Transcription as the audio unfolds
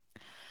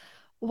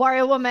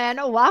Warrior Woman,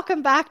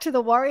 welcome back to the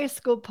Warrior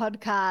School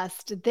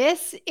podcast.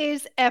 This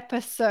is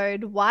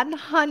episode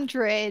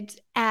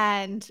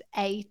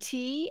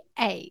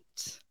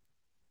 188.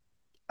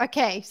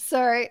 Okay,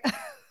 so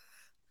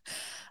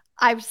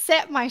I've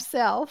set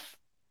myself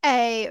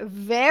a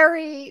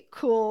very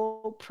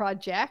cool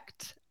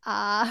project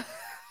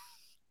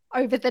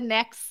over the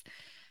next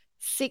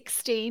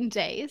 16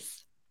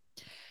 days.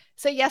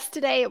 So,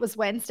 yesterday it was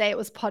Wednesday, it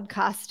was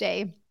podcast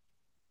day.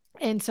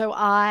 And so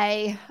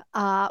I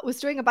was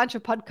doing a bunch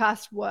of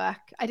podcast work.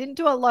 I didn't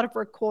do a lot of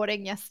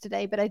recording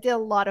yesterday, but I did a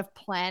lot of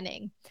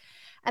planning.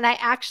 And I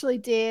actually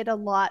did a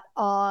lot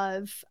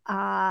of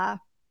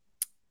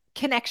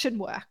connection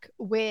work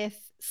with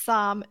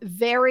some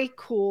very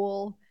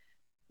cool,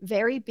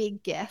 very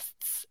big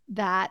guests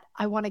that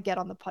I want to get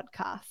on the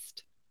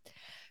podcast.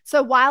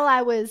 So while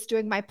I was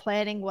doing my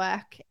planning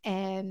work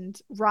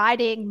and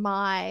writing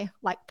my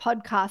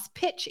podcast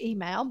pitch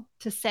email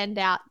to send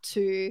out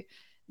to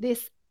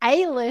this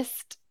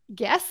A-list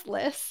guest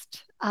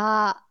list,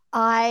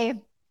 I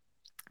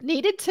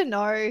needed to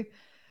know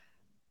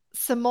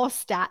some more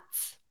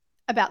stats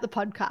about the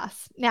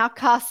podcast. Now,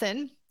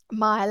 Carson,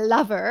 my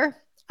lover,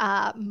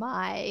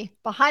 my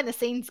behind the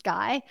scenes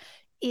guy,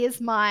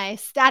 is my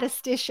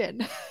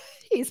statistician.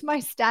 He's my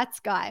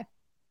stats guy.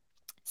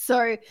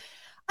 So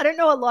I don't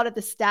know a lot of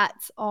the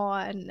stats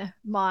on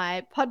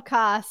my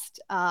podcast,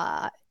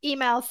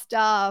 email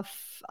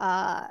stuff,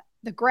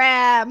 the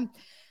gram,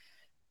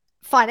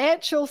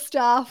 financial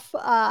stuff.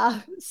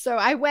 So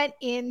I went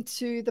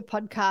into the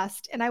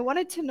podcast and I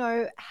wanted to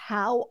know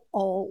how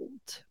old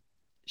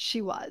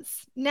she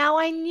was. Now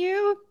I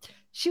knew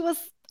she was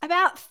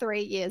about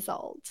 3 years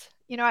old.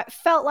 It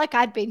felt like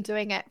I'd been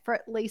doing it for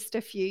at least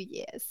a few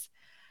years.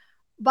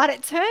 But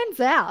it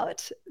turns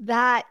out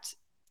that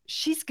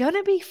she's going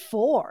to be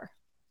 4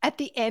 at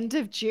the end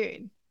of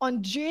June.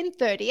 On June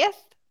 30th,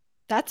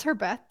 that's her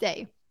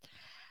birthday.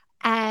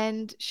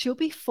 And she'll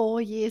be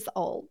 4 years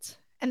old.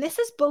 And this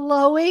is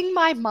blowing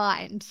my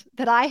mind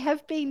that I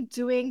have been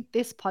doing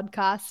this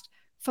podcast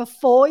for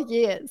 4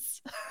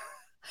 years.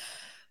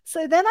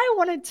 So then I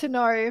wanted to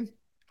know,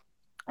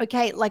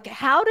 okay,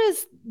 how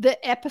does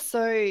the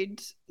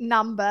episode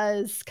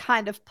numbers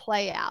kind of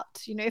play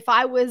out? If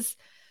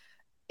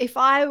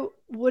I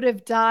would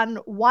have done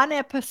one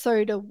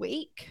episode a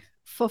week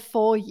for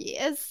 4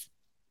 years,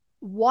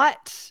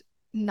 what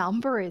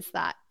number is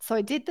that? So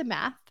I did the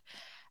math,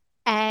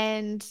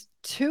 and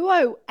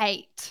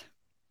 208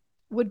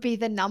 would be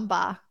the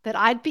number that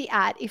I'd be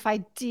at if I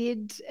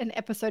did an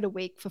episode a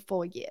week for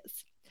 4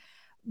 years.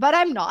 But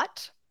I'm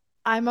not.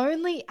 I'm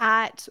only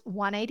at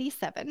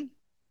 187,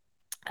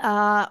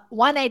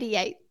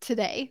 188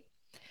 today.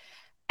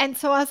 And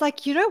so I was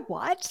like, you know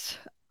what?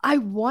 I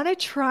want to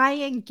try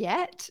and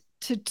get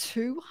to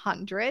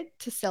 200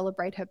 to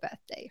celebrate her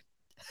birthday.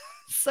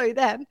 So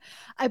then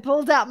I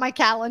pulled out my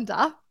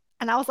calendar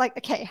and I was like,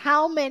 okay,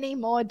 how many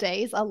more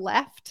days are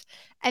left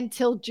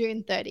until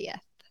June 30th?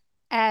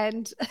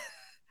 And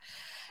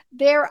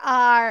there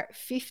are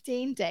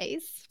 15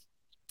 days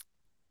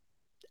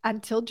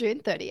until June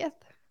 30th.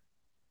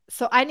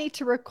 So I need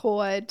to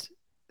record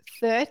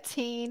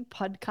 13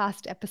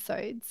 podcast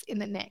episodes in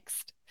the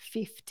next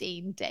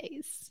 15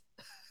 days.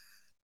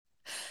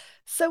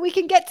 So we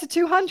can get to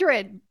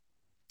 200.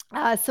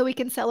 So we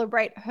can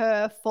celebrate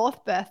her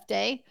 4th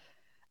birthday.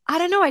 I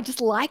don't know. I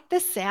just like the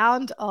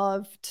sound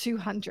of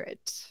 200.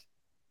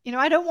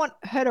 I don't want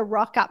her to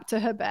rock up to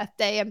her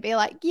birthday and be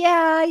like,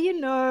 yeah,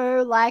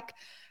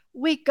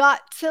 we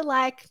got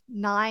to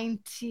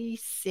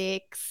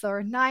 96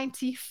 or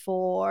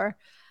 94.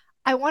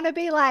 I want to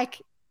be like,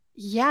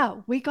 yeah,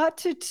 we got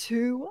to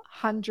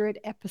 200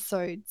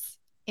 episodes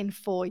in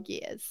 4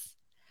 years.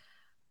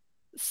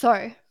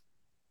 So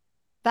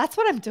that's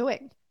what I'm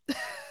doing.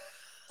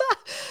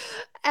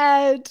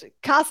 And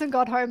Carson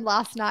got home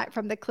last night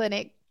from the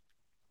clinic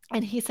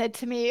and he said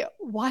to me,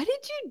 why did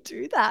you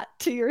do that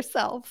to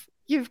yourself?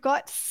 You've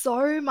got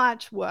so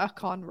much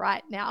work on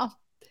right now.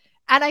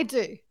 And I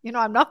do.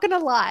 I'm not going to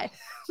lie.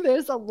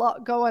 There's a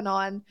lot going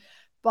on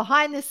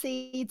behind the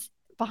scenes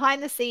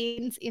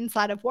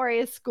inside of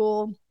Warrior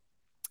School.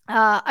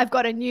 I've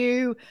got a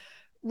new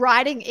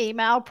writing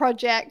email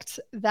project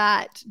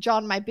that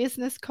John, my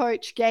business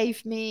coach,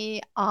 gave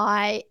me.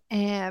 I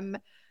am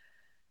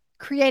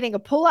creating a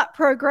pull-up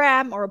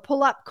program or a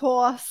pull-up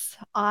course.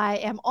 I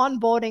am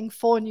onboarding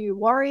 4 new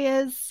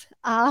warriors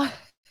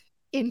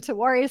into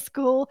Warrior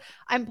School.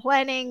 I'm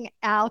planning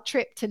our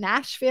trip to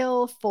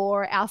Nashville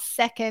for our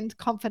second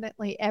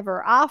Confidently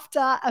Ever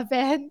After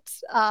event.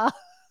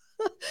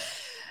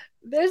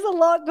 There's a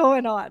lot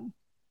going on.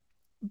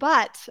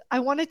 But I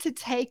wanted to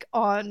take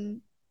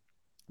on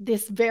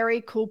this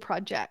very cool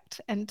project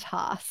and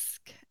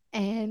task.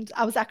 And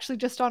I was actually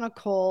just on a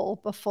call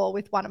before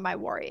with one of my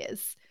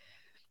warriors.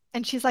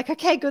 And she's like,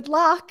 okay, good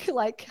luck.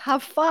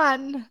 Have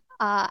fun.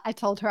 I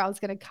told her I was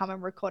going to come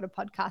and record a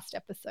podcast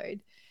episode.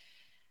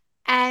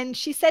 And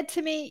she said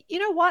to me, you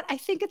know what? I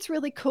think it's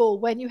really cool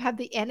when you have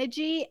the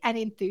energy and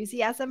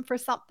enthusiasm for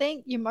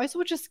something, you most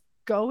well just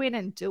go in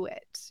and do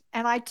it.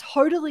 And I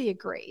totally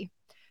agree.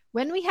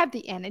 when we have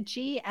the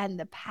energy and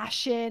the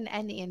passion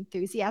and the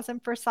enthusiasm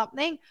for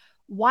something,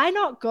 why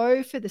not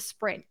go for the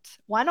sprint?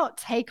 Why not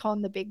take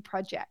on the big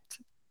project?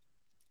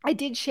 I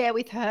did share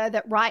with her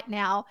that right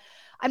now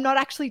I'm not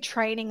actually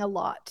training a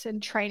lot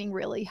and training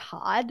really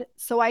hard.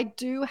 So I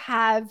do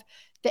have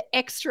the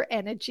extra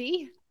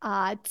energy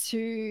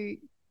to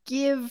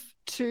give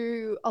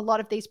to a lot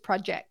of these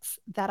projects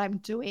that I'm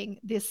doing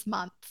this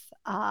month.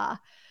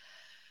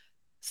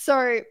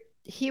 So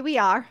here we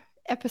are,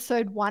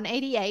 episode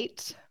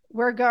 188.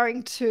 We're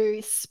going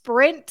to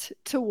sprint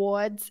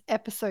towards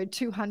episode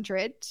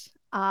 200.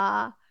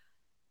 Are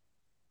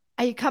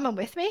you coming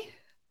with me?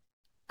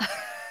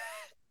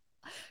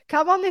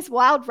 Come on this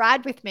wild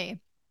ride with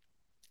me.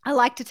 I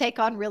like to take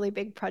on really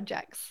big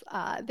projects.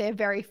 They're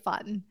very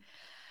fun.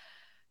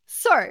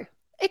 So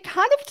it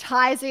kind of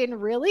ties in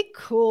really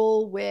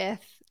cool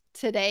with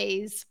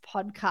today's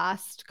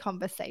podcast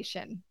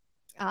conversation.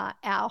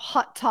 Our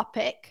hot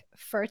topic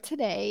for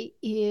today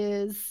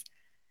is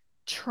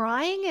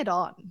trying it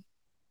on,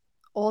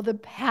 or the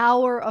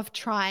power of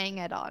trying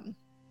it on.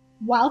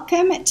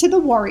 Welcome to the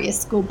Warrior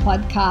School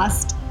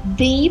podcast,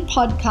 the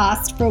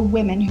podcast for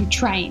women who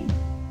train.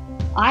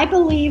 I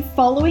believe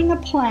following a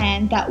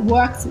plan that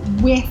works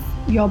with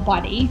your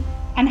body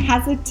and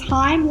has a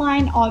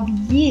timeline of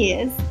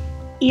years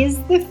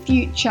is the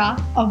future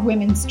of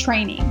women's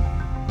training.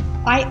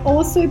 I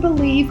also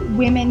believe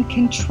women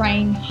can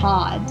train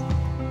hard.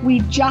 We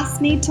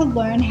just need to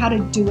learn how to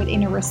do it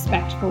in a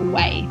respectful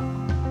way.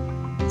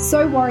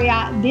 So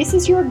Warrior, this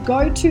is your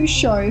go-to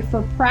show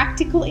for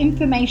practical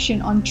information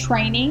on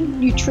training,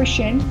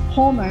 nutrition,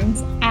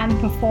 hormones, and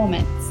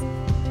performance.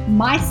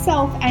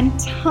 Myself and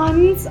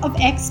tons of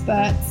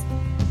experts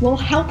will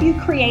help you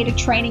create a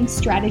training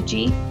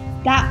strategy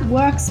that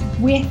works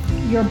with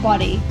your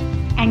body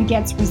and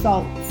gets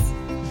results.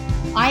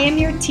 I am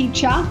your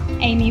teacher,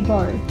 Amy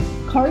Bowe,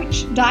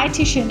 coach,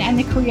 dietitian, and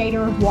the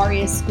creator of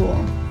Warrior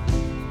School.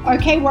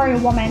 Okay, Warrior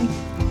Woman,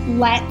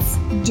 let's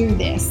do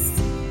this.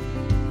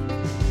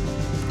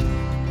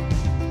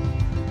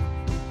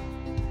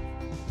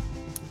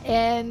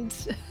 And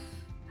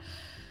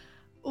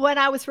when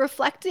I was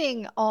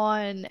reflecting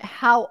on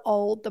how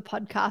old the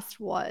podcast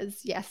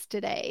was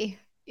yesterday,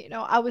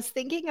 I was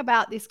thinking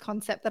about this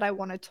concept that I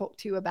want to talk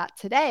to you about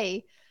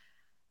today,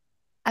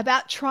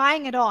 about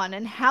trying it on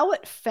and how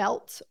it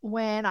felt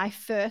when I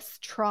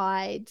first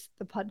tried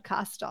the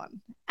podcast on.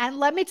 And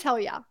let me tell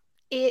you,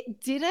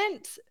 it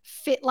didn't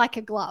fit like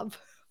a glove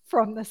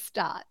from the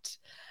start.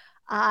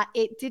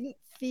 It didn't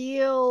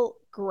feel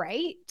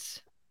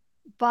great,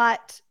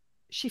 but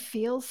she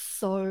feels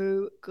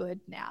so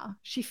good now.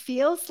 She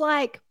feels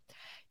like,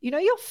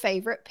 your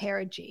favorite pair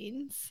of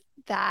jeans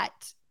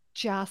that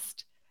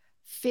just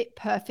fit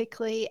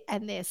perfectly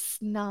and they're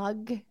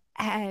snug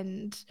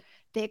and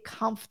they're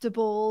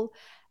comfortable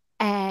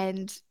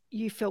and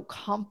you feel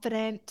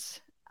confident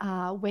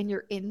when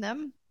you're in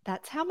them.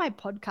 That's how my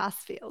podcast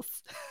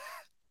feels.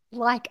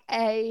 like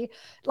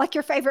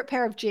your favorite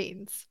pair of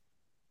jeans.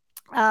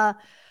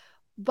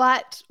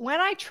 But when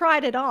I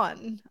tried it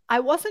on, I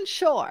wasn't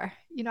sure.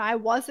 I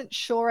wasn't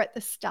sure at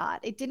the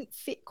start. It didn't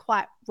fit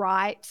quite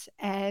right.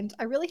 And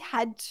I really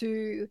had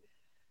to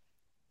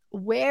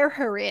wear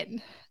her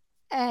in.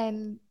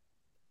 And,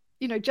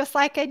 just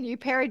like a new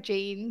pair of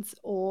jeans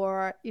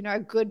or, a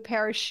good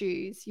pair of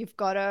shoes, you've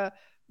got to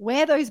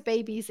wear those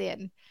babies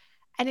in.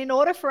 And in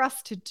order for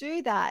us to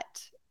do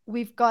that,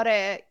 we've got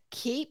to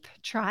keep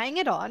trying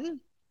it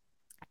on.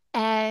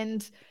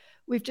 And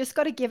we've just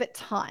got to give it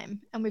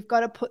time and we've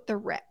got to put the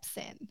reps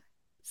in.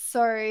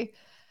 So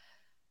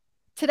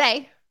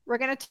today, we're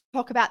going to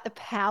talk about the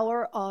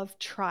power of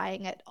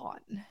trying it on.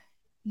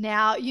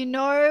 Now, you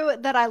know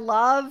that I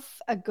love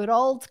a good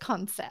old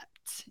concept.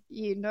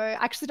 I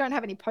actually don't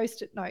have any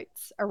post-it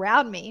notes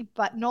around me,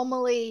 but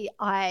normally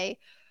I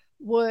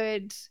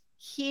would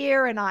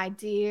hear an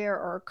idea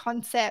or a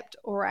concept,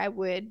 or I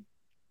would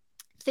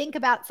think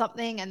about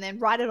something and then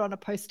write it on a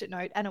post-it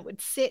note, and it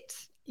would sit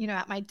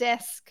at my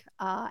desk,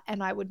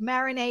 and I would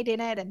marinate in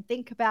it and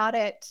think about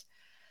it.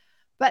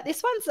 But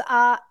this one's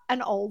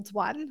an old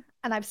one,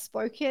 and I've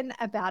spoken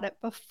about it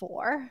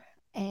before.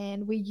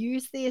 And we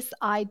use this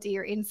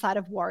idea inside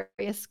of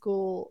Warrior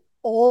School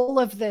all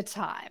of the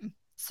time.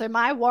 So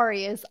my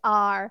warriors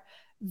are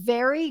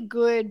very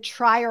good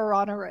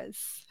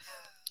trier-honorers.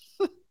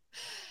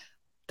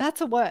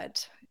 That's a word.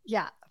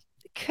 Yeah.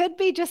 It could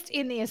be just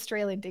in the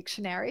Australian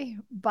dictionary,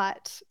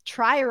 but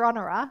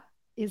trier-honorer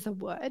is a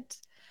word.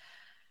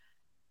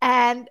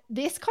 And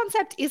this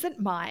concept isn't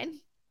mine.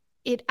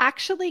 It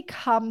actually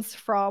comes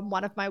from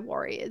one of my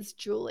warriors,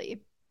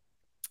 Julie.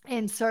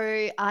 And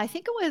so I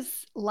think it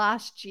was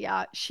last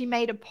year, she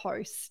made a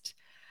post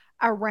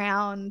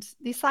around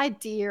this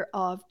idea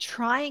of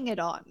trying it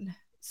on.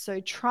 So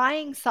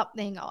trying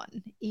something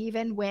on,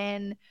 even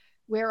when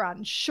we're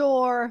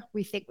unsure,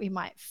 we think we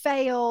might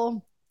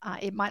fail,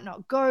 it might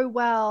not go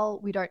well,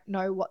 we don't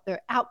know what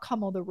the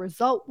outcome or the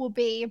result will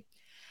be.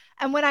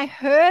 And when I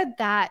heard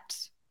that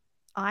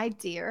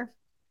idea,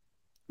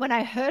 when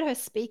I heard her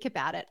speak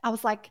about it, I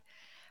was like,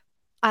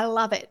 I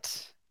love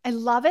it. I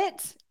love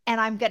it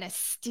and I'm going to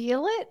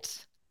steal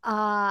it.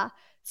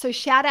 So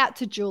shout out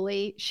to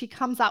Julie. She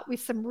comes up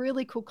with some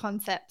really cool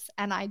concepts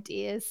and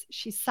ideas.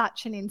 She's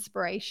such an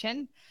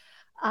inspiration.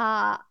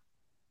 Uh,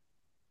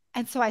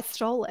 and so I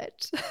stole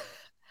it.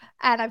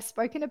 And I've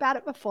spoken about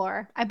it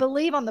before. I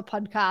believe on the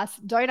podcast.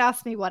 Don't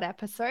ask me what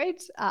episode.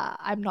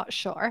 I'm not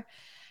sure.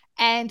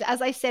 And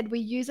as I said, we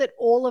use it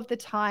all of the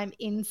time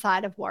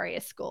inside of Warrior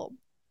School.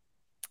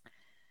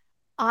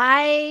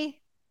 I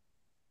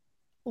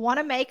want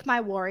to make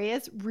my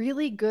warriors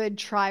really good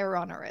trier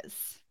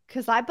honorers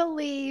because I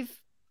believe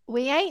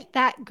we ain't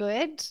that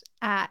good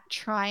at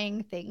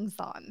trying things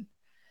on.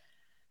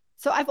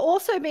 So I've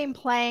also been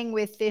playing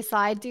with this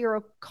idea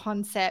or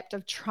concept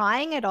of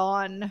trying it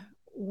on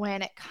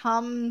when it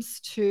comes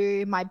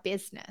to my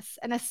business,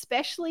 and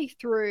especially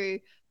through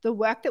the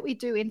work that we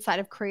do inside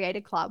of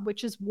Creator Club,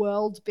 which is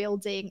world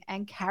building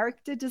and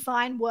character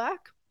design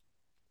work.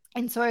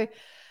 And so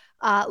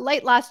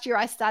late last year,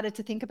 I started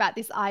to think about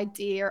this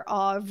idea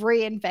of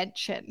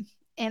reinvention.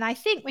 And I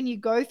think when you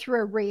go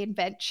through a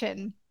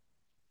reinvention,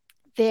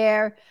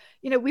 there,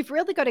 we've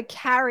really got to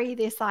carry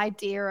this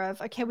idea of,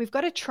 okay, we've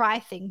got to try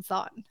things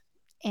on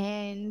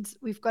and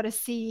we've got to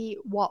see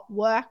what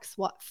works,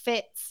 what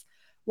fits,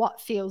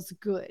 what feels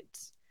good.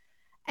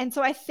 And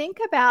so I think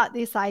about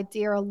this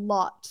idea a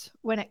lot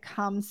when it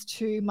comes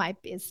to my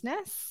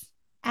business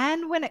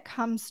and when it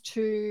comes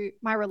to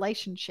my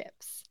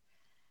relationships.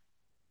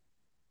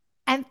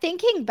 And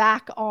thinking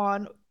back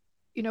on,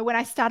 when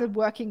I started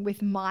working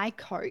with my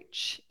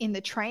coach in the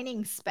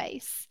training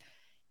space,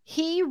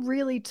 he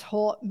really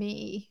taught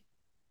me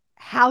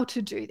how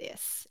to do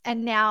this.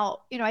 And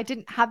now, I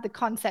didn't have the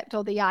concept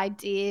or the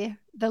idea,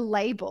 the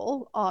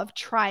label of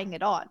trying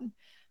it on.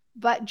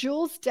 But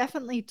Jules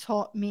definitely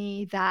taught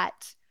me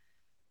that,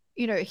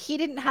 he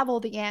didn't have all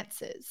the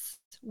answers.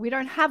 We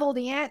don't have all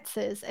the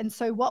answers. And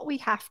so what we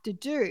have to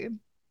do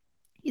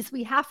is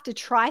we have to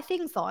try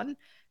things on.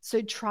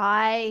 So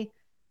try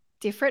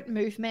different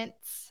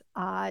movements,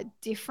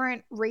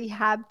 different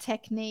rehab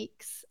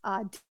techniques,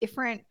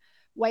 different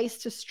ways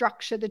to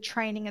structure the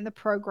training and the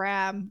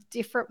program,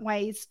 different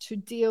ways to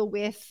deal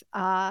with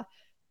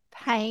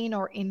pain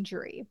or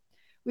injury.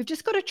 We've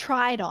just got to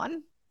try it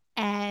on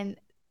and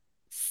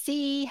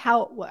see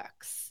how it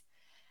works.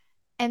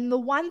 And the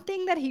one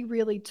thing that he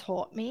really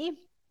taught me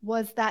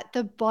was that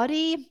the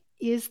body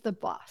is the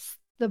boss.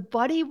 The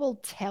body will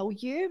tell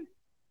you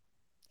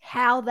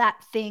how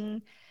that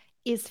thing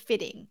is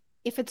fitting,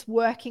 if it's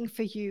working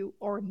for you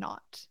or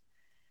not.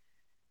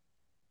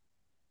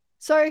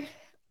 So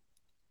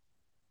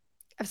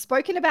I've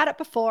spoken about it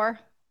before.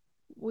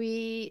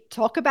 We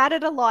talk about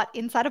it a lot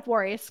inside of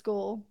Warrior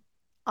School.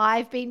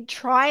 I've been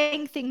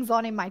trying things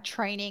on in my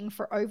training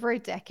for over a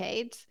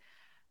decade,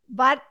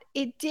 but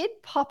it did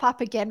pop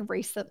up again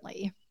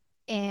recently.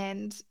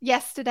 And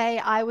yesterday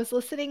I was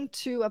listening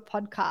to a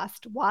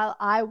podcast while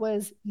I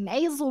was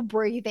nasal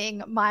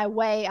breathing my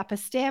way up a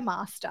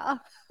Stairmaster.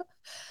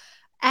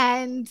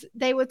 And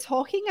they were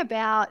talking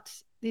about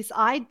this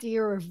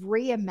idea of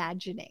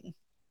reimagining.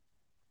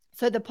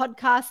 So the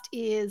podcast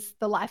is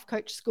The Life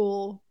Coach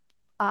School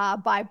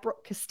by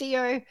Brooke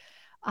Castillo.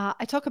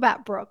 I talk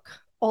about Brooke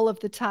all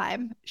of the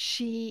time.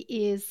 She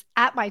is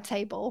at my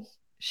table.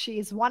 She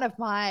is one of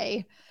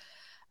my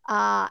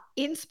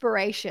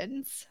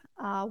inspirations,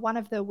 one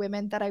of the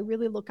women that I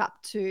really look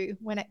up to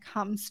when it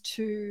comes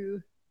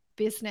to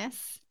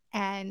business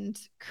and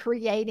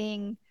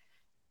creating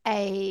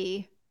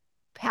a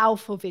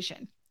powerful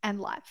vision and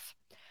life.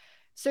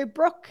 So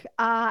Brooke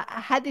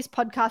had this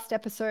podcast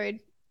episode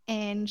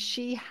and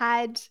she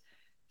had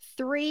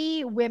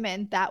 3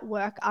 women that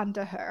work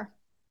under her.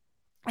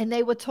 And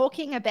they were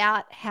talking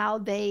about how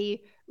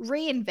they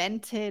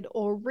reinvented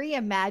or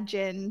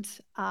reimagined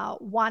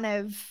one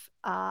of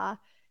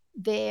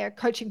their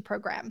coaching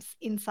programs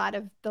inside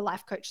of the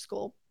Life Coach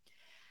School.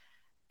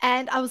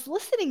 And I was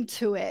listening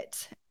to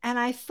it and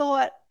I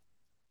thought,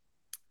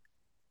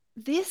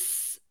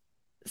 this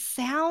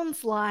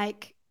sounds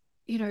like,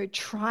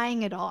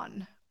 trying it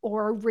on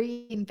or a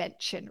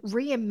reinvention,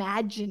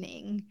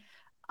 reimagining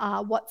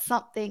what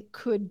something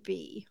could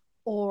be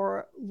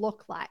or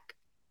look like.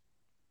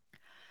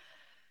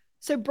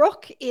 So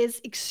Brooke is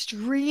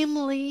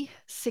extremely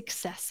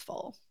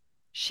successful.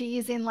 She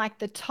is in like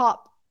the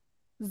top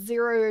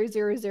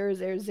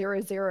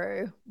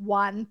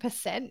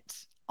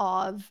 0.0000001%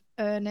 of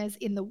earners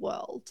in the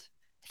world.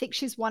 I think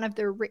she's one of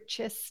the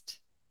richest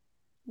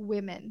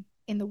women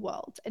in the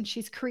world. And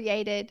she's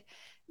created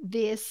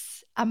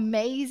this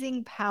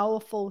amazing,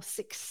 powerful,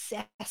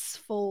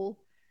 successful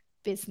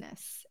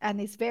business and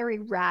this very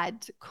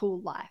rad,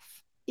 cool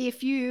life.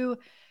 If you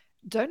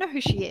don't know who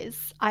she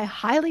is, I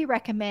highly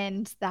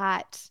recommend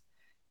that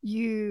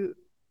you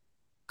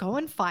go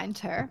and find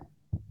her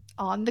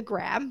on the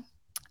gram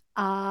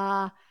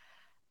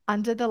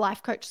under the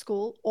Life Coach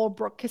School or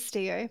Brooke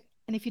Castillo.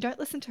 And if you don't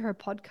listen to her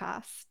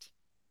podcast,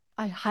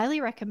 I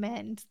highly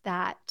recommend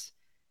that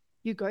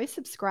you go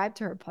subscribe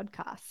to her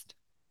podcast.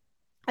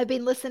 I've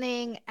been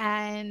listening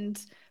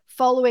and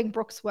following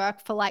Brooke's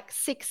work for like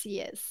 6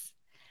 years.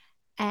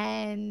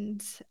 And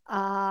And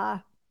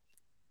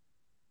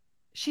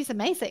she's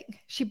amazing.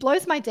 She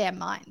blows my damn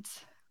mind.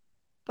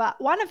 But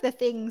one of the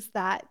things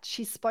that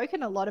she's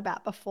spoken a lot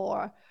about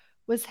before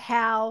was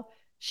how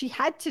she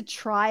had to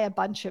try a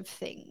bunch of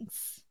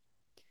things.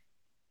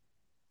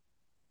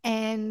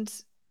 And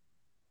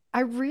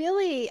I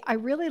really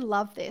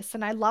love this.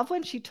 And I love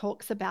when she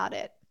talks about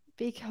it,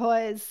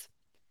 because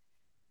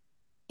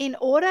in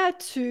order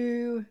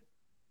to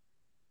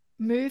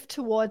move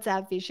towards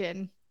our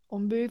vision or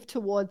move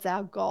towards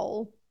our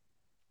goal,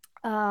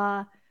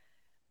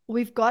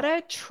 we've got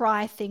to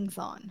try things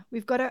on.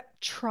 We've got to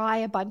try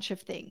a bunch of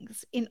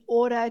things in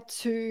order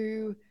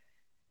to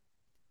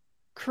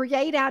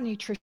create our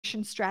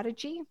nutrition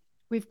strategy.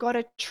 We've got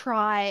to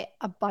try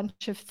a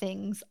bunch of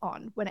things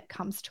on when it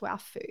comes to our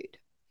food.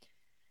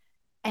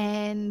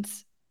 And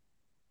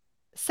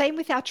same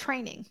with our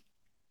training.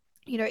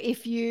 You know,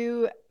 if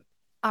you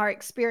are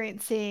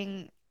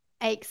experiencing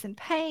aches and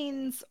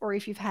pains, or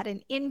if you've had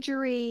an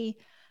injury,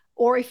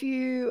 or if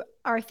you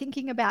are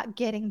thinking about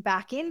getting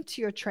back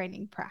into your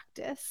training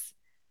practice,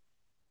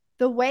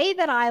 the way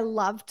that I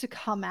love to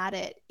come at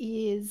it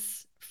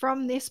is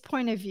from this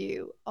point of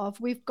view of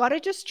we've got to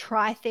just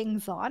try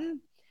things on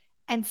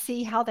and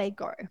see how they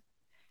go.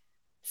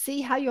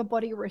 See how your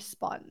body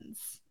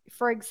responds.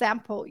 For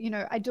example, you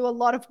know, I do a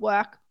lot of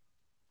work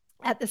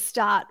at the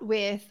start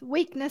with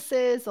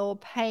weaknesses or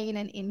pain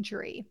and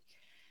injury.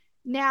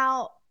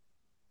 Now,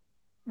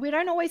 we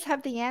don't always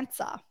have the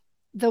answer,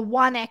 the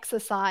one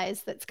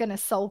exercise that's going to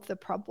solve the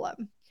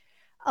problem.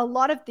 A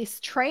lot of this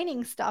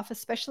training stuff,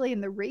 especially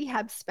in the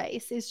rehab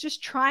space, is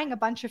just trying a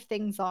bunch of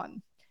things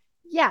on.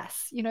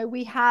 Yes, you know,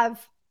 we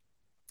have,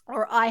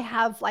 or I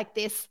have like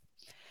this,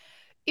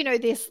 you know,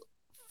 this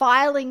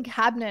filing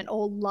cabinet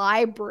or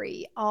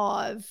library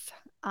of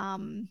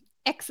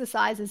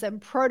exercises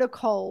and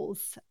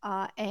protocols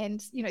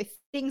and, you know,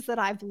 things that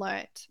I've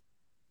learned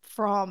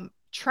from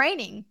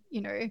training,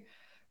 you know,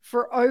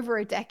 for over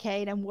a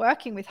decade and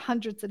working with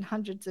hundreds and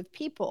hundreds of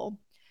people.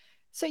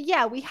 So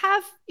yeah, we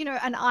have, you know,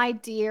 an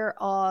idea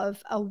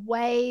of a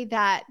way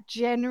that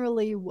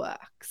generally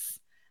works,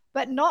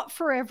 but not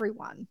for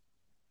everyone.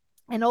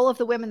 And all of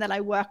the women that I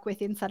work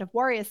with inside of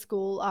Warrior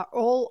School are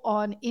all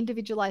on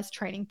individualized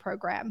training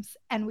programs.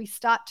 And we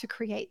start to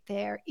create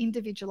their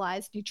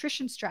individualized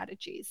nutrition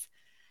strategies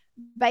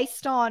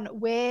based on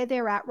where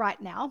they're at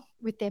right now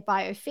with their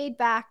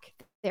biofeedback,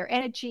 their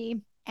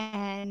energy,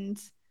 and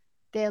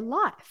their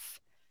life.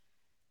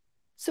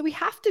 So we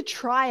have to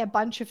try a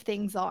bunch of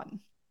things on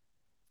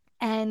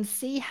and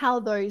see how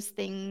those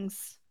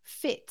things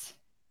fit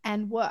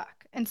and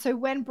work. And so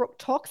when Brooke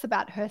talks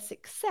about her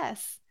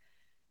success,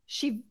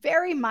 she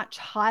very much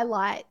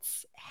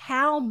highlights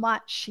how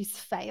much she's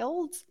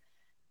failed,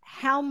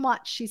 how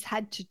much she's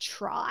had to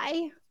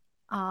try,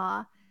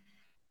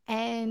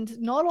 and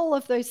not all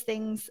of those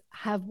things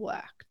have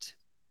worked.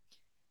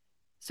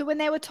 So when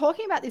they were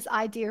talking about this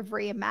idea of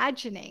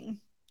reimagining,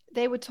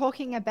 they were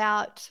talking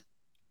about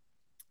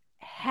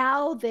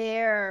how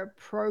their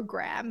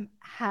program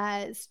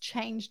has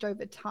changed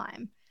over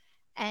time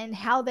and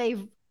how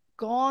they've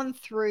gone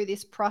through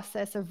this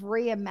process of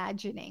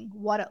reimagining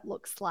what it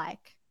looks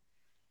like.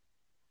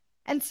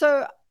 And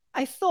so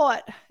I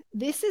thought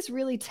this is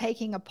really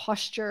taking a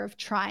posture of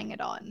trying it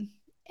on.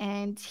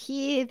 And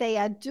here they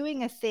are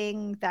doing a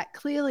thing that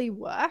clearly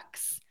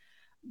works,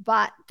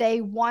 but they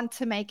want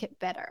to make it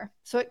better.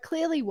 So it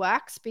clearly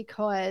works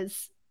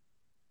because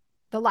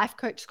the Life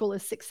Coach School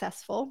is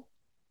successful.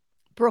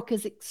 Brooke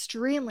is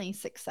extremely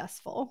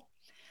successful.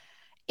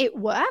 It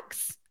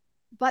works,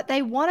 but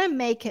they want to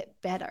make it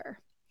better.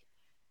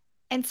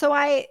 And so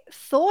I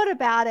thought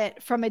about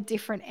it from a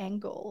different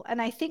angle. And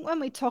I think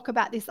when we talk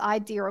about this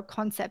idea or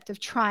concept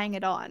of trying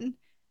it on,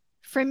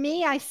 for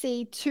me, I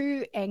see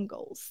two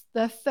angles.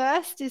 The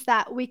first is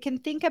that we can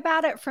think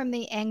about it from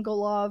the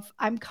angle of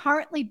I'm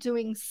currently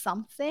doing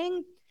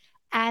something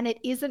and it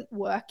isn't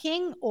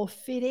working or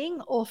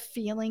fitting or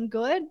feeling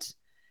good.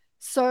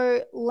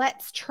 So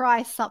let's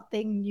try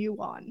something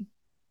new on.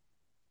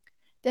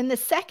 Then the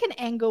second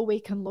angle we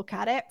can look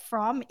at it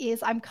from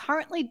is I'm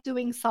currently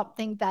doing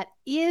something that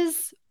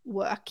is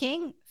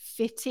working,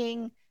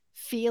 fitting,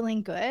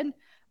 feeling good,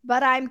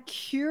 but I'm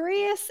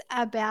curious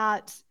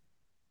about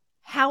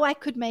how I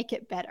could make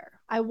it better.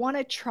 I want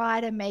to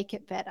try to make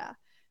it better.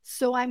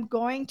 So I'm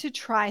going to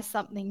try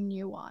something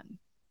new on.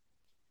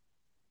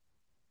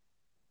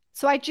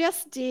 So I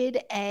just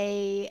did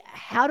a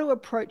how to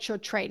approach your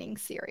training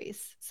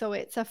series. So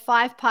it's a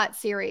 5-part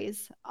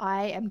series.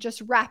 I am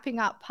just wrapping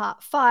up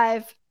part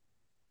 5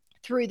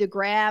 through the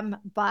gram,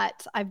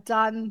 but I've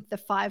done the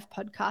 5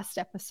 podcast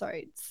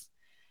episodes.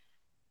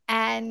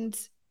 And,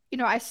 you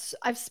know,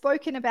 I've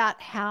spoken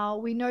about how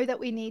we know that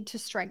we need to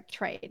strength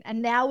train.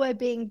 And now we're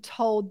being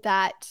told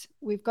that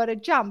we've got to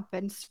jump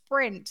and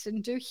sprint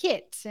and do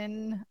HIIT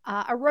and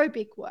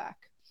aerobic work.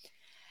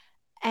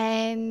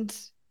 And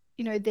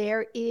you know,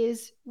 there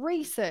is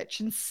research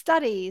and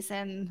studies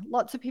and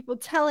lots of people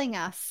telling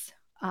us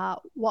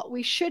what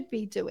we should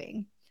be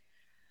doing.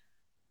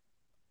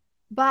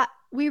 But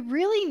we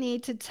really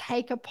need to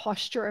take a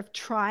posture of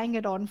trying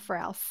it on for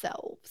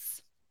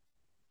ourselves.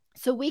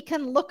 So we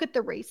can look at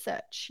the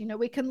research,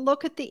 we can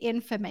look at the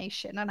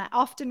information. And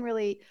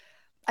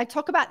I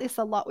talk about this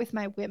a lot with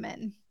my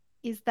women,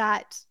 is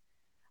that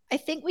I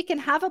think we can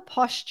have a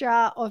posture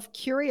of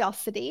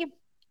curiosity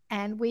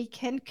and we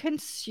can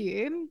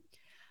consume,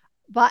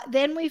 but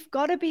then we've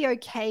got to be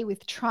okay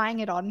with trying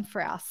it on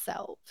for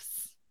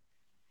ourselves.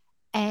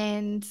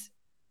 And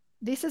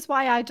this is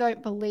why I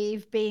don't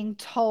believe being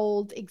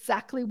told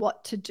exactly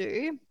what to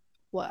do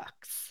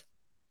works.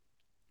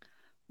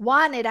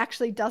 One, it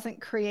actually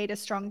doesn't create a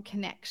strong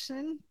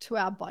connection to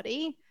our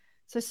body.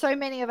 So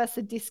many of us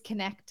are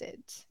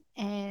disconnected.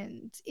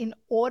 And in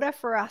order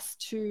for us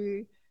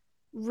to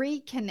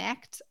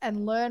reconnect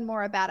and learn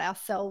more about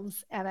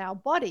ourselves and our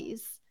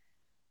bodies,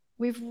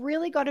 we've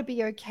really got to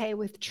be okay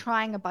with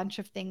trying a bunch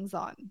of things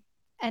on.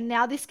 And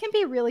now this can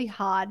be really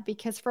hard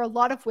because for a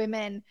lot of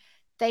women,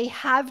 they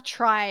have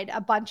tried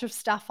a bunch of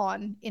stuff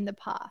on in the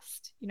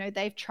past.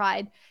 They've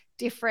tried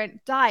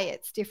different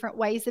diets, different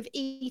ways of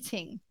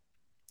eating,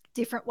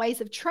 different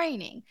ways of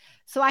training.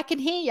 So I can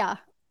hear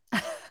you.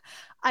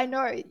 I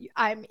know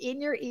I'm in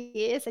your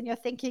ears and you're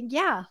thinking,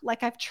 yeah,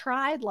 like I've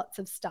tried lots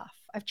of stuff.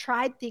 I've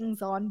tried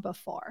things on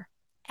before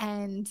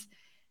and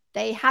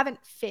they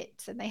haven't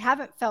fit and they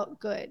haven't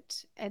felt good.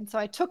 And so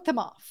I took them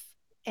off.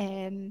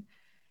 And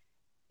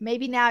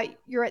maybe now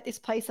you're at this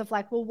place of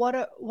like, well,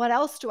 what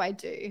else do I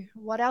do?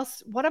 What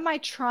am I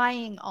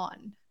trying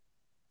on?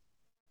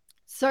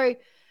 So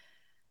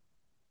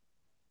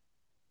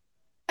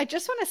I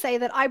just want to say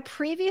that I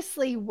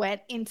previously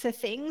went into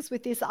things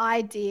with this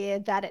idea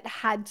that it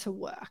had to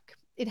work.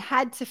 It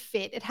had to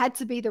fit. It had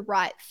to be the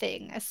right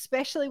thing,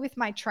 especially with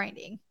my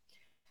training.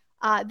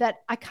 That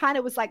I kind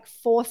of was like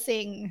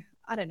forcing,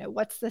 I don't know,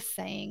 what's the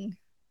saying?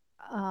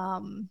 A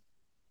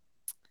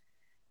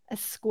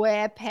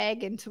square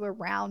peg into a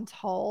round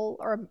hole,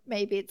 or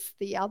maybe it's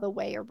the other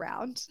way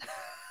around.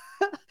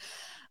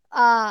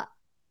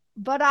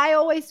 But I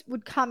always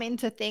would come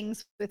into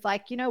things with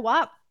like, you know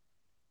what?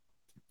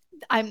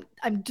 I'm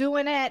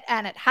doing it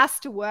and it has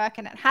to work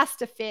and it has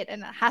to fit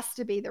and it has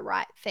to be the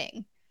right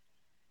thing.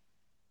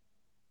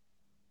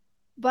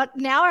 But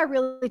now I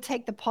really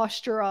take the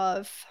posture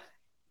of,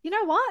 you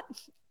know what?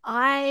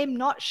 I'm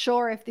not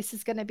sure if this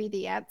is going to be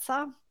the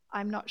answer.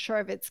 I'm not sure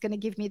if it's going to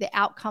give me the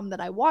outcome that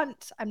I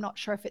want. I'm not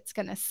sure if it's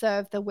going to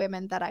serve the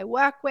women that I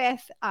work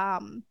with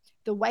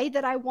the way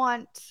that I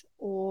want,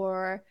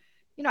 or,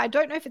 I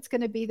don't know if it's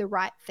going to be the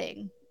right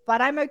thing,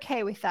 but I'm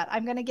okay with that.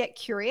 I'm going to get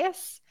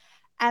curious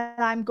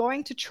and I'm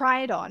going to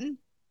try it on.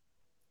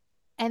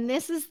 And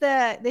this is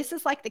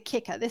like the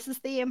kicker. This is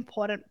the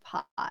important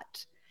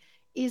part,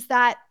 is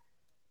that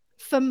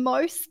for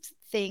most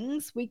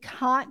things, we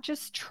can't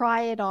just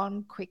try it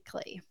on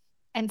quickly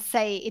and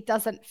say it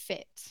doesn't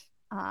fit.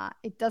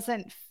 It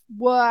doesn't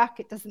work.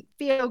 It doesn't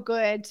feel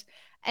good.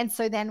 And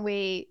so then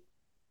we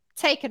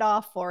take it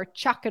off or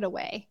chuck it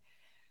away.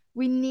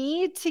 We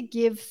need to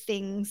give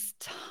things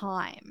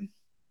time.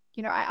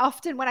 I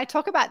often, when I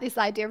talk about this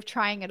idea of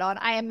trying it on,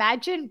 I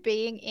imagine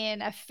being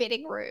in a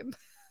fitting room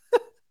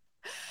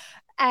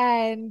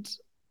and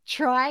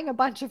trying a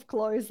bunch of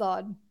clothes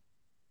on.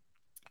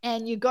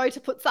 And you go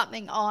to put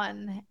something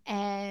on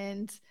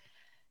and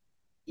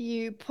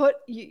you've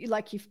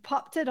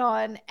popped it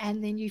on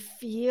and then you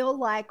feel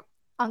like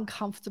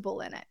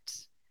uncomfortable in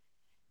it.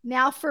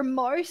 Now, for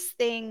most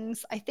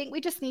things, I think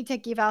we just need to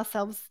give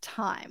ourselves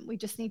time. We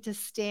just need to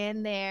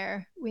stand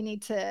there. We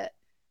need to,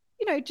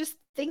 just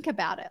think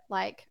about it.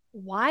 Like,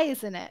 why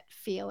isn't it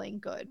feeling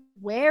good?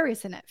 Where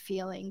isn't it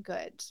feeling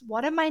good?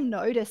 What am I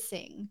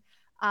noticing?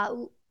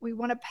 We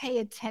want to pay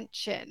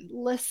attention,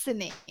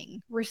 listening,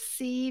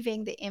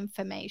 receiving the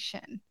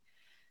information.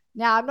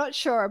 Now, I'm not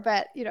sure,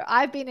 but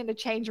I've been in a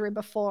change room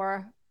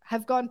before,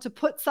 have gone to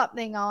put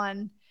something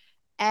on,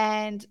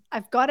 and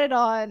I've got it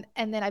on,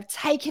 and then I've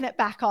taken it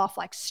back off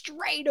like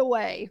straight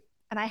away.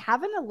 And I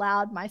haven't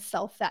allowed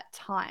myself that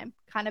time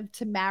kind of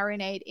to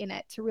marinate in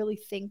it, to really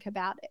think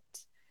about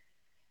it.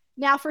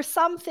 Now, for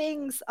some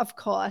things, of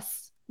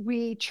course,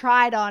 we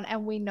try it on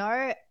and we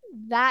know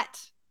that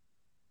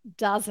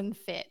doesn't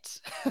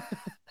fit.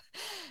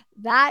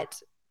 That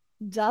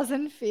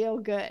doesn't feel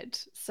good.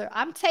 So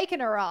I'm taking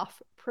her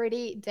off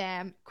pretty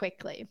damn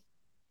quickly.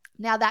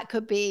 Now, that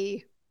could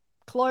be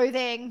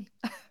clothing.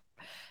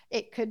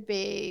 It could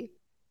be,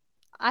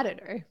 I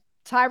don't know,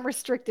 time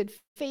restricted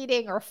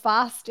feeding or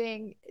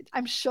fasting.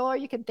 I'm sure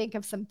you can think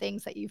of some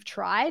things that you've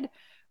tried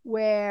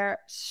where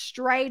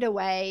straight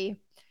away,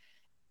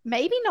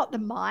 maybe not the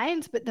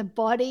mind, but the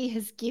body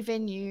has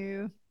given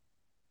you,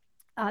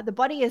 the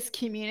body has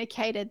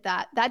communicated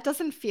that that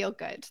doesn't feel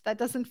good. That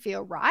doesn't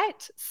feel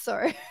right.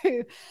 So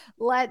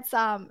let's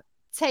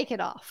take it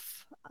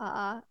off.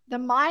 The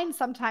mind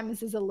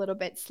sometimes is a little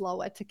bit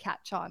slower to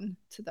catch on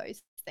to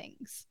those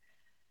things.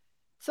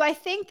 So I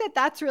think that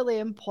that's really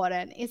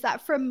important, is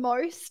that for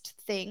most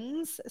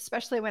things,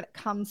 especially when it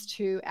comes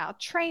to our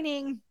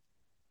training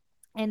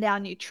and our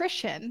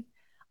nutrition,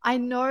 I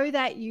know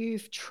that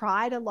you've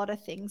tried a lot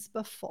of things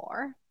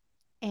before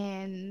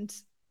and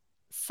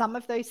some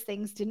of those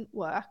things didn't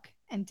work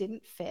and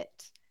didn't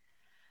fit.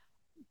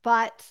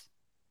 But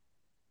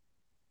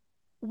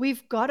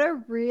we've got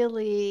to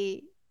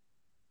really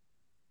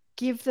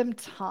give them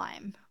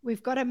time.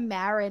 We've got to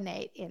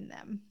marinate in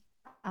them.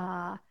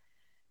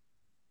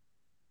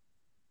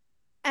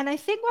 And I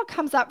think what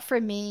comes up for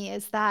me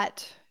is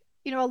that,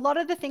 a lot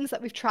of the things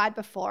that we've tried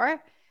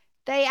before,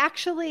 they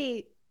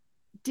actually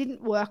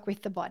didn't work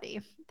with the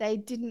body. They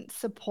didn't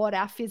support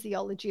our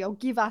physiology or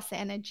give us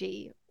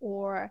energy,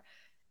 or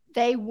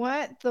they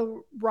weren't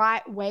the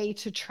right way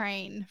to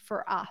train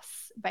for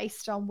us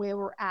based on where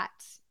we're at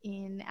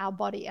in our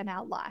body and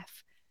our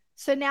life.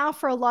 So now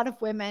for a lot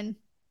of women,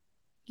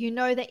 you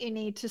know that you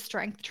need to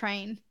strength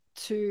train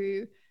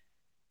to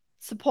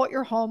support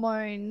your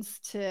hormones,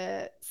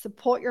 to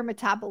support your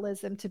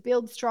metabolism, to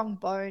build strong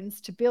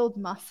bones, to build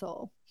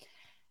muscle.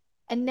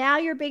 And now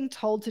you're being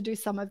told to do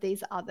some of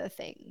these other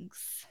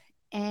things.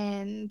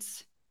 And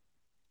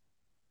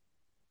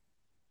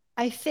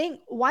I think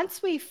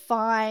once we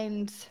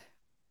find,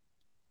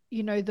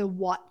 the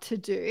what to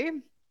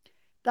do,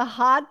 the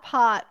hard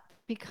part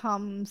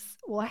becomes,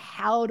 well,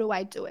 how do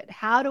I do it?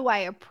 How do I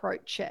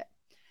approach it?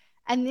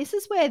 And this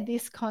is where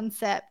this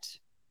concept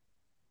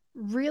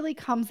really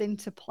comes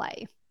into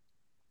play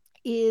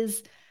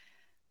is,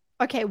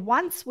 okay,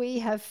 once we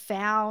have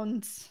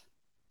found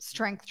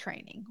strength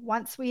training,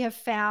 once we have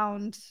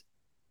found,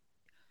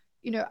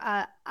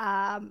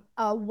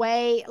 a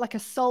way, like a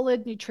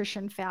solid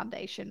nutrition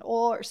foundation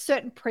or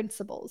certain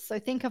principles. So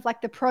think of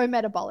like the pro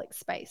metabolic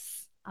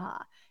space.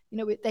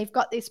 They've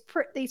got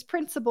these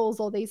principles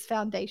or these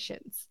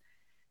foundations.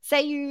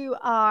 Say you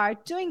are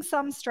doing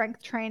some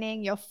strength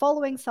training, you're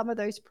following some of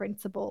those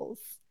principles,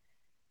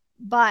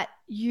 but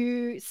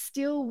you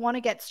still want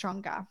to get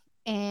stronger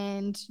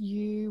and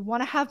you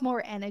want to have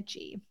more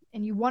energy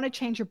and you want to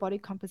change your body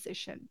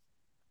composition.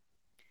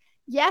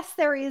 Yes,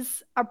 there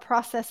is a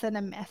process and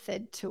a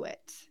method to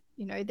it.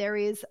 There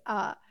is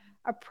a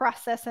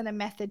process and a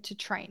method to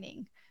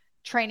training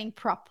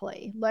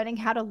properly, learning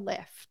how to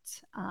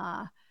lift,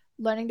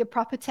 learning the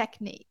proper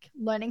technique,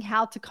 learning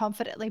how to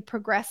confidently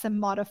progress and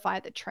modify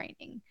the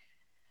training.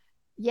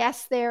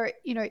 Yes, there,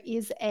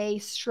 is a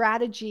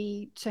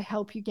strategy to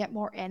help you get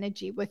more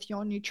energy with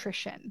your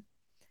nutrition.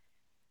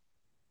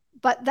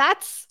 But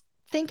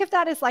think of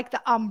that as like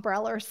the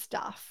umbrella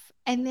stuff.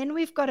 And then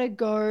we've got to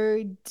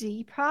go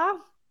deeper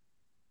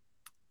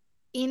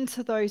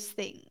into those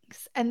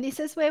things. And this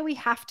is where we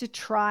have to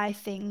try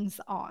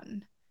things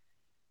on.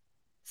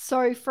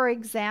 So, for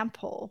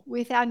example,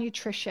 with our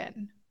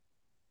nutrition,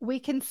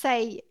 we can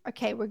say,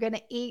 okay, we're going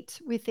to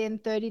eat within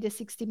 30 to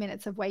 60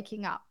 minutes of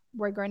waking up.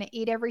 We're going to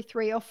eat every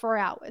 3 or 4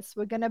 hours.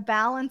 We're going to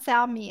balance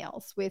our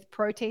meals with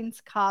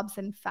proteins, carbs,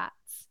 and fats.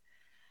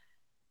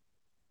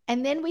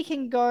 And then we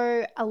can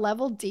go a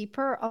level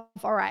deeper of,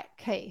 all right,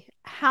 okay,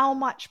 how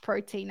much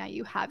protein are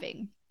you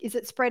having? Is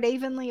it spread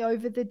evenly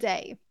over the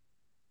day?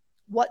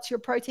 What's your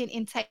protein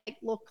intake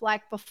look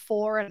like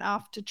before and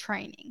after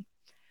training?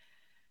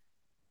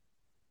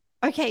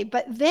 Okay,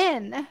 but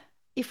then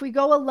if we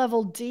go a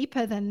level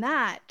deeper than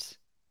that,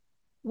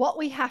 what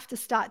we have to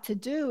start to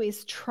do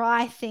is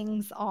try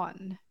things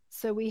on.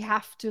 So we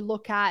have to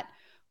look at,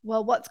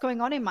 well, what's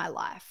going on in my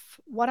life?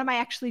 What am I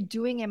actually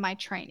doing in my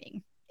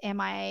training? Am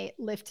I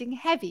lifting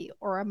heavy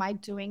or am I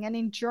doing an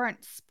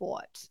endurance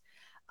sport?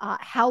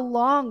 How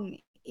long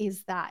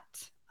is that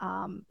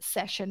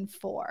session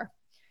for?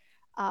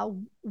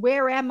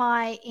 Where am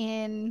I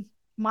in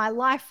my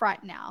life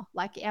right now?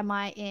 Like, am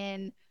I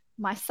in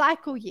my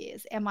cycle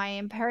years? Am I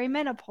in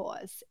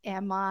perimenopause?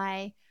 Am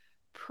I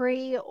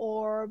pre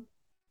or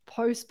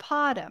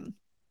postpartum?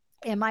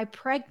 Am I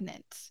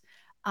pregnant?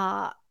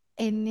 And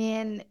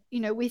then,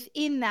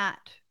 within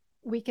that,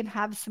 we can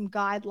have some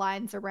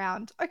guidelines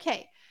around,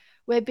 okay,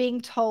 we're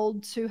being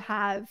told to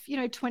have,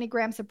 20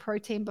 grams of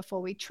protein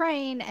before we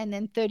train and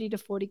then 30 to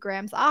 40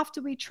 grams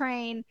after we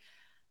train.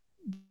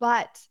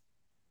 But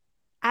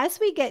as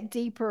we get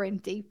deeper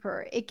and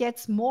deeper, it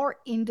gets more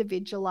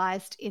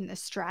individualized in the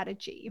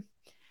strategy.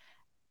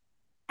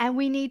 And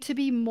we need to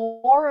be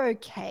more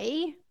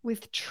okay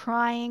with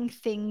trying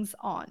things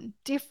on,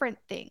 different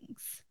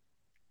things.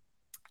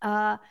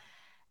 And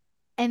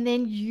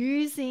then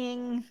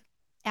using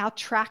our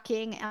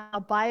tracking, our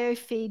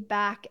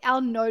biofeedback,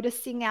 our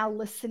noticing, our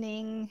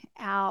listening,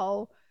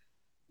 our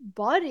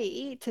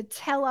body to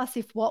tell us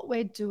if what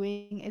we're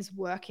doing is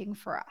working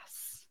for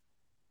us.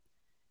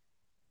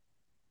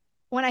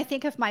 When I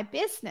think of my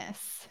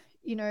business,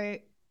 within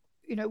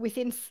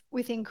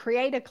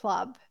Creator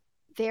Club,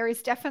 there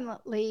is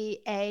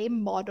definitely a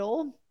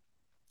model,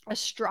 a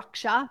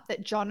structure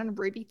that John and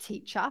Ruby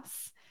teach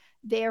us.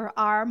 There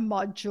are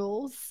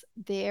modules,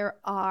 there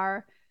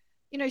are,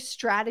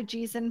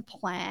 strategies and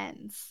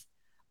plans.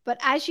 But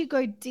as you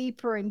go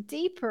deeper and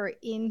deeper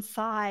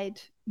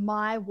inside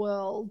my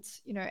world,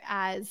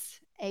 as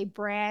a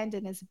brand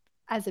and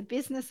as a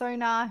business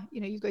owner,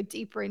 you go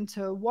deeper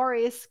into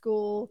Warrior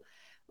School.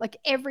 Like,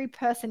 every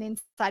person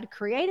inside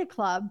Creator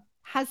Club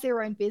has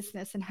their own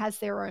business and has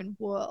their own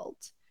world.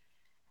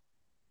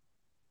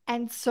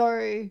 And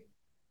so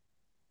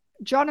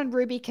John and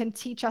Ruby can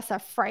teach us a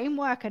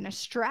framework and a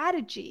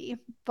strategy,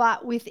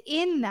 but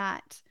within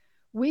that,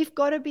 we've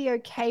got to be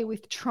okay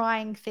with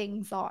trying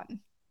things on.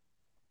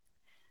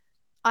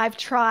 I've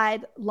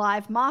tried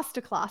live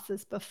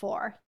masterclasses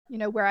before,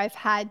 where I've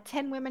had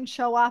 10 women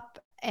show up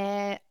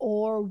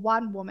or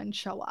one woman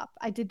show up.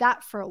 I did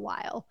that for a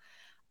while.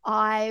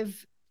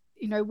 I've,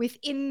 with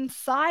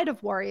inside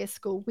of Warrior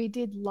School, we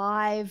did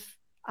live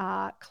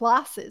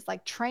classes,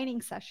 like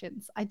training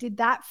sessions. I did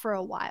that for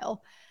a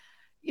while.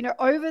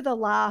 Over the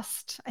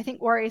last, I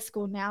think Warrior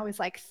School now is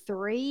like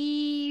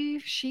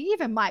 3, she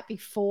even might be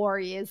 4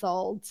 years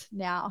old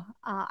now.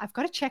 I've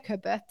got to check her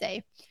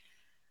birthday.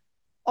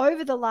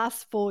 Over the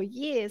last 4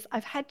 years,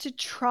 I've had to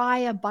try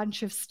a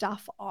bunch of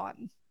stuff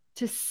on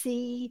to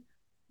see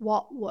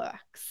what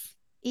works.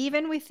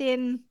 Even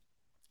within,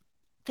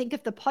 think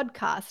of the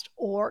podcast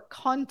or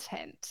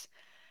content.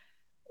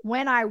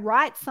 When I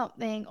write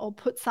something or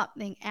put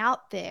something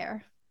out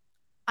there,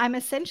 I'm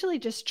essentially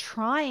just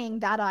trying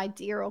that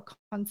idea or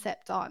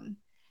concept on.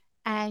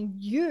 And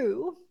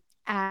you,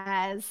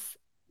 as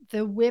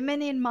the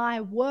women in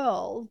my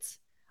world,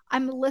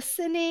 I'm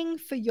listening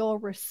for your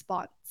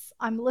response.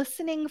 I'm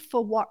listening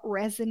for what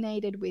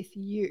resonated with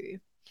you.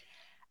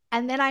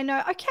 And then I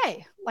know,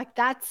 okay, like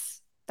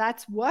that's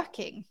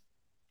working.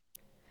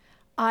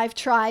 I've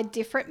tried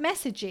different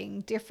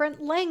messaging,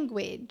 different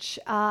language.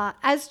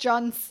 As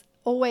John's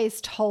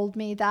always told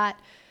me, that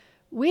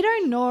we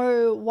don't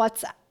know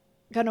what's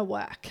going to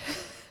work.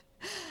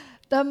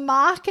 The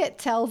market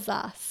tells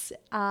us,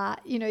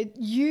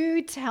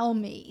 you tell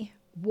me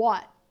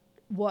what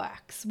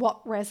works,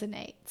 what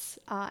resonates.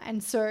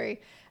 And so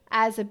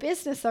as a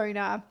business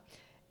owner,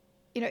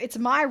 it's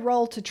my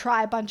role to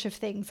try a bunch of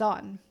things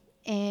on.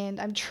 And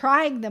I'm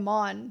trying them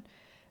on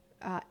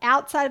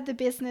outside of the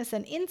business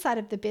and inside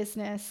of the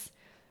business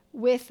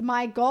with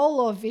my goal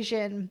or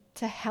vision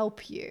to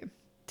help you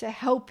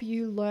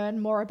learn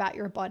more about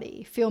your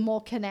body, feel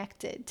more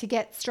connected, to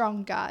get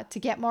stronger, to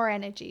get more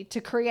energy, to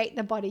create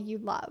the body you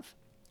love.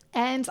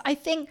 And I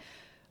think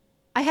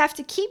I have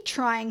to keep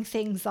trying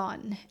things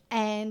on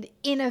and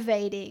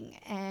innovating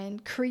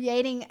and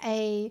creating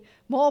a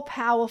more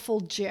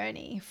powerful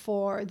journey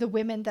for the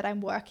women that I'm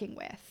working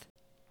with.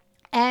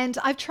 And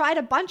I've tried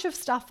a bunch of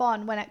stuff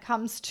on when it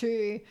comes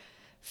to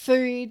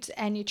food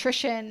and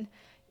nutrition.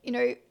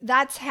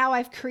 That's how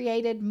I've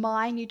created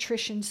my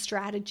nutrition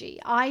strategy.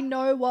 I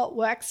know what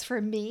works for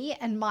me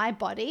and my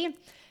body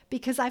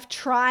because I've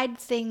tried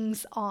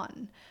things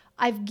on.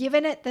 I've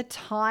given it the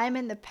time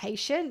and the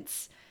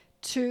patience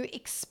to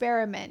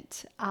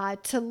experiment,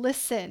 to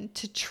listen,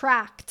 to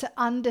track, to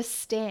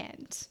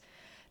understand.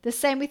 The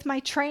same with my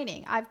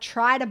training. I've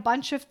tried a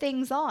bunch of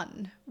things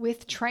on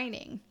with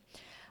training.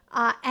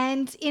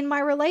 And in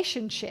my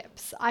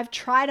relationships, I've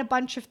tried a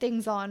bunch of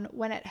things on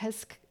when it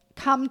has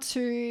come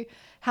to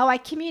how I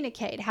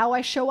communicate, how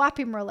I show up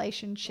in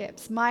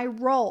relationships, my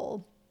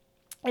role.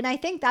 And I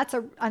think that's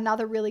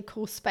another really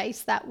cool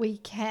space that we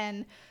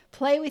can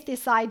play with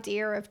this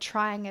idea of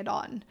trying it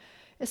on,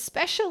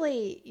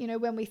 especially,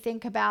 when we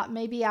think about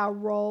maybe our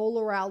role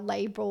or our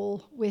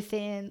label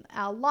within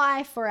our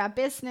life or our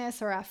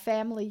business or our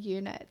family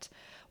unit.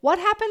 What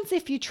happens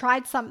if you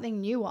tried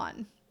something new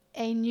on?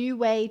 A new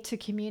way to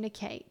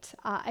communicate,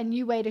 a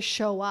new way to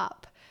show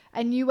up,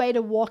 a new way to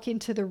walk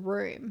into the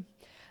room,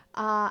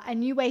 a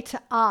new way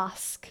to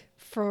ask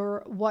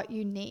for what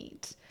you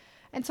need.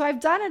 And so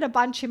I've done it a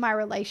bunch in my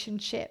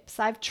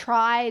relationships. I've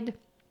tried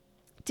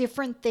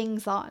different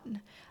things on,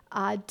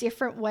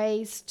 different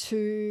ways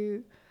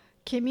to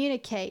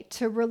communicate,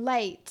 to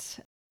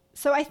relate.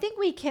 So I think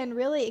we can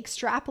really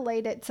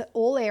extrapolate it to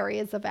all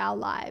areas of our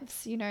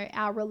lives,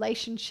 our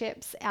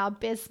relationships, our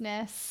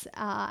business,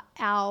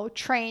 our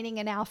training,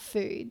 and our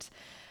food.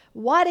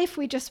 What if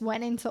we just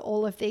went into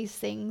all of these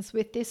things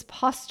with this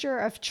posture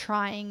of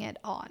trying it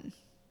on?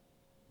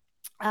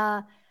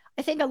 I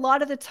think a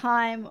lot of the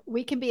time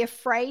we can be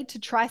afraid to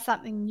try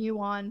something new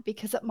on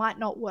because it might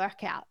not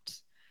work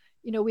out.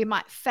 We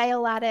might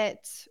fail at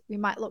it, we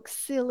might look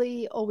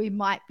silly, or we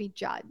might be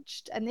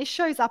judged. And this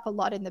shows up a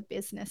lot in the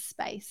business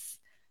space,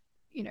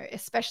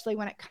 especially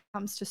when it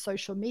comes to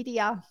social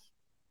media,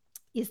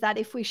 is that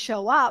if we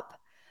show up,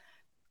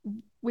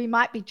 we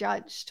might be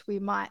judged, we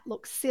might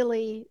look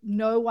silly,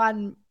 no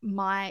one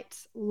might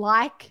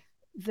like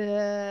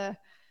the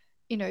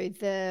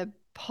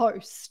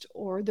post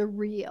or the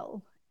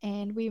reel,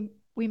 and we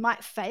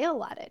might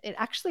fail at it. It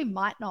actually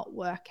might not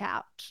work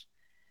out.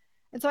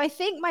 And so I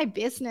think my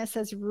business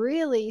has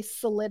really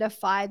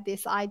solidified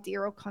this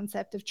idea or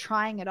concept of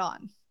trying it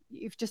on.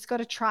 You've just got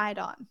to try it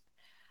on.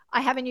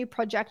 I have a new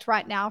project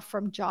right now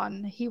from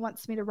John. He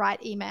wants me to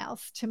write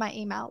emails to my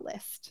email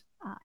list.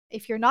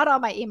 If you're not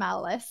on my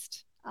email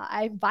list,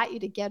 I invite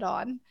you to get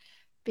on,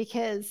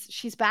 because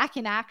she's back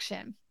in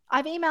action.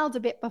 I've emailed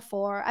a bit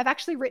before. I've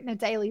actually written a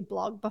daily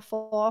blog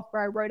before,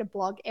 where I wrote a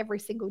blog every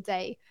single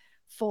day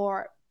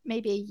for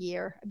maybe a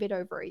year, a bit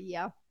over a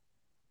year.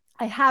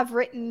 I have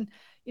written,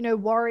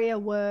 Warrior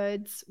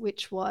Words,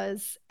 which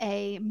was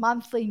a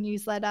monthly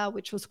newsletter,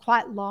 which was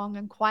quite long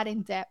and quite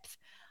in depth.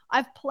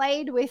 I've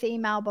played with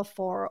email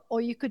before,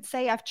 or you could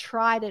say I've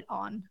tried it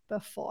on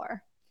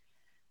before,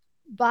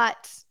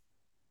 but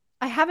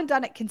I haven't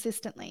done it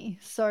consistently.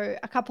 So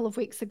a couple of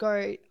weeks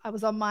ago, I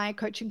was on my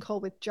coaching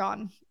call with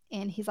John,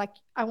 and he's like,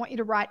 I want you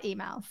to write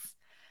emails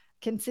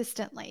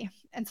consistently.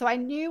 And so I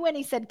knew when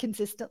he said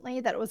consistently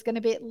that it was going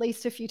to be at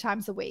least a few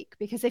times a week,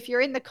 because if you're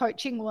in the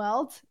coaching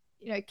world,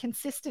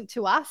 consistent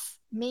to us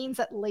means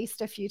at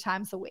least a few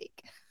times a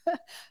week.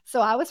 So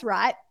I was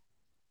right.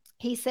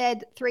 He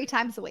said 3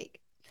 times a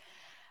week.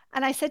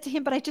 And I said to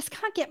him, but I just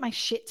can't get my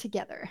shit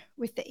together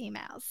with the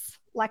emails.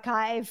 Like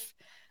as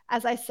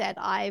I said,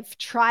 I've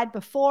tried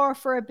before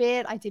for a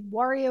bit. I did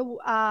Warrior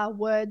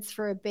Words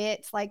for a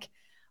bit. Like,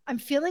 I'm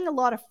feeling a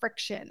lot of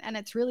friction, and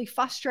it's really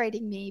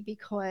frustrating me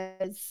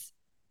because,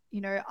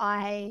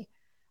 I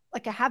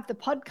have the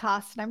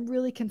podcast and I'm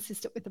really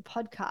consistent with the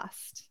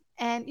podcast.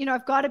 And,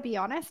 I've got to be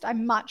honest, I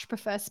much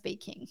prefer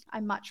speaking.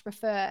 I much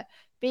prefer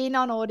being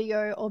on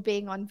audio or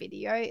being on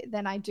video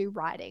than I do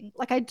writing.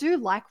 Like, I do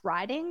like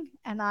writing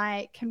and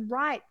I can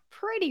write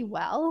pretty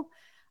well.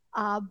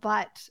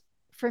 But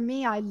for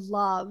me, I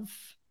love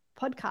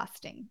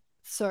podcasting.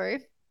 So,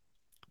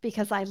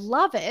 because I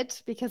love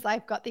it, because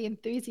I've got the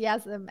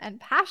enthusiasm and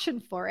passion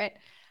for it,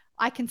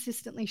 I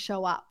consistently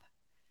show up.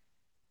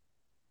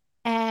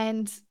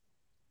 And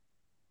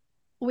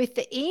with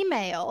the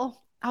email,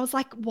 I was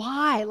like,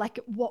 why? Like,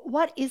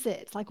 what is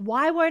it? Like,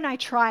 why won't I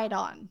try it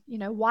on?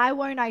 Why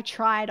won't I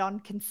try it on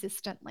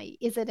consistently?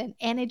 Is it an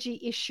energy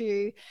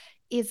issue?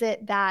 Is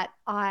it that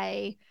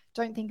I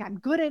don't think I'm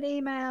good at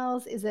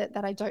emails? Is it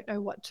that I don't know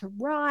what to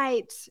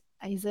write?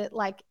 Is it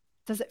like,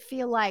 does it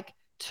feel like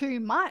too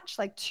much,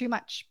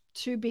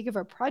 too big of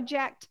a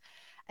project?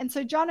 And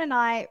so John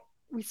and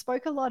we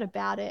spoke a lot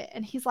about it.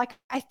 And he's like,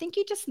 I think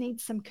you just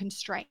need some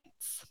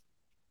constraints.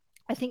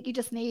 I think you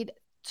just need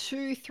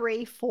 2,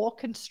 3, 4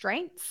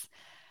 constraints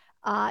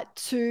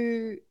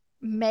to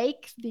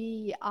make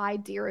the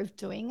idea of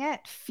doing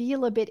it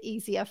feel a bit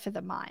easier for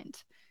the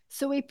mind.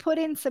 So we put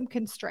in some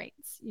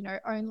constraints,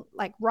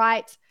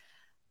 write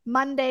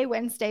Monday,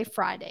 Wednesday,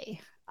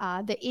 Friday.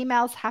 The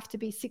emails have to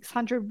be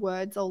 600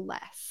 words or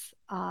less.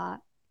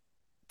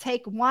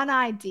 Take one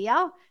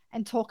idea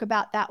and talk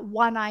about that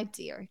one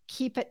idea.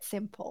 Keep it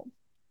simple.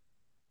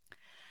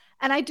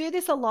 And I do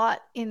this a lot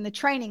in the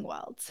training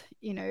world.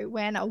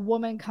 When a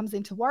woman comes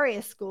into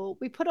Warrior School,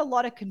 we put a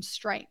lot of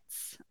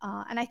constraints.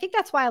 And I think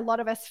that's why a lot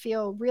of us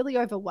feel really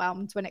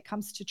overwhelmed when it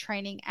comes to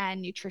training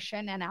and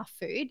nutrition and our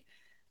food,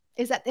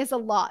 is that there's a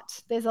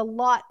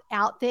lot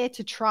out there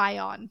to try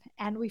on.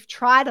 And we've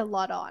tried a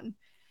lot on.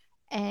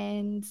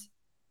 And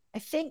I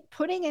think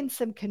putting in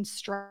some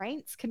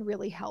constraints can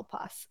really help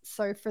us.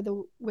 So for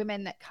the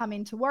women that come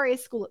into Warrior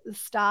School at the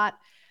start,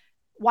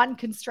 one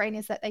constraint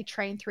is that they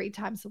train 3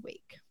 times a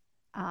week.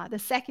 The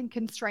second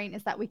constraint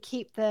is that we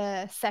keep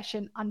the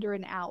session under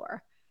an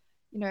hour.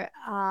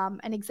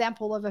 An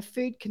example of a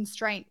food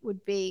constraint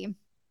would be,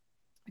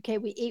 okay,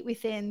 we eat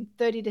within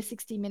 30 to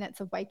 60 minutes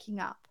of waking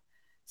up.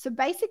 So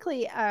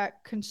basically, a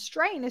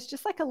constraint is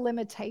just like a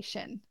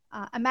limitation.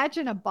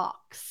 Imagine a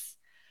box,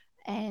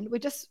 and we're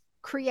just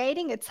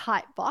creating a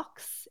tight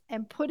box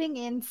and putting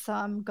in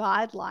some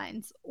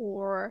guidelines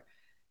or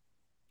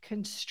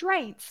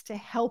constraints to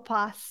help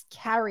us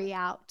carry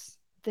out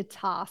the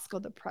task or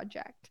the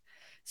project.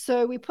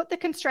 So we put the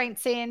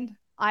constraints in.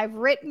 I've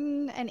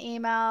written an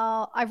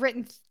email. I've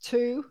written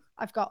 2.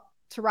 I've got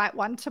to write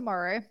 1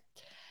 tomorrow. And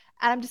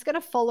I'm just going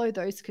to follow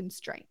those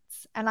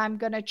constraints. And I'm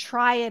going to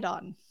try it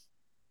on.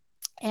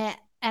 And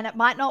it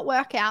might not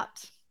work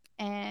out.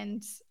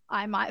 And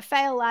I might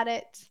fail at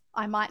it.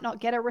 I might not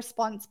get a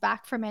response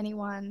back from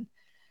anyone.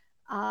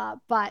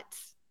 But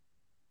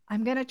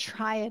I'm going to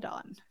try it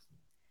on.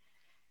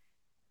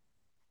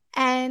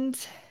 And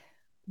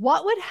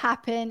what would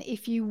happen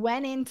if you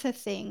went into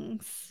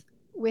things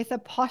with a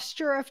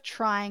posture of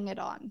trying it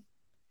on,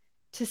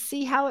 to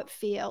see how it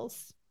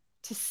feels,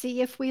 to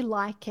see if we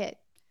like it,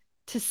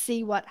 to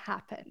see what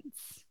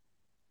happens?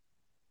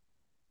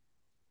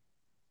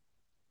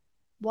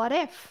 What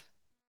if?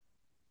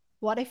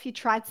 What if you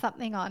tried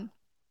something on?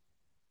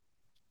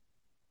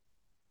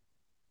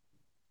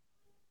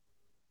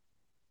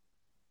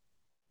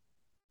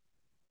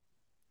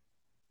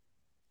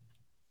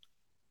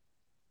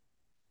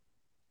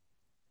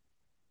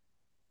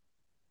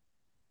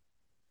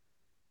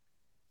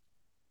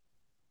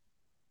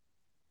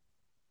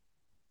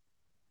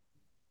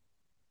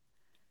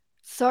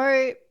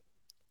 So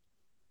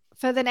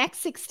for the next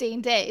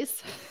 16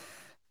 days,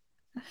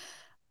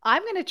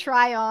 I'm going to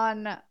try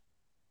on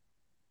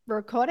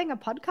recording a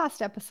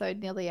podcast episode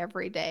nearly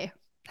every day.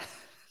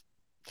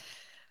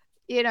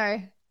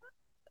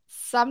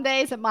 Some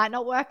days it might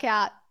not work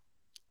out.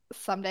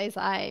 Some days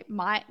I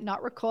might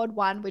not record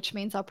one, which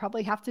means I'll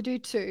probably have to do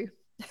 2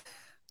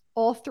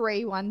 or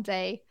 3 one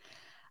day.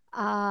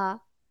 I'm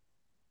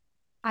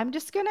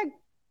just going to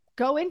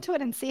go into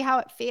it and see how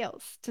it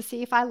feels, to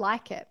see if I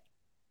like it.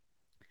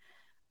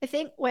 I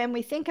think when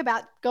we think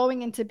about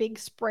going into big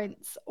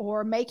sprints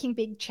or making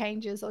big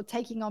changes or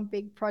taking on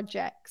big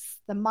projects,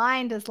 the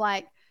mind is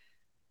like,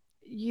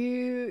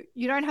 you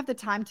don't have the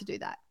time to do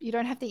that. You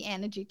don't have the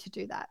energy to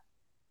do that.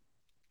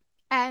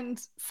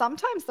 And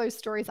sometimes those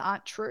stories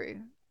aren't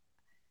true.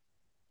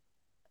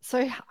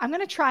 So I'm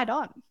going to try it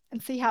on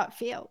and see how it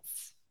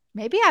feels.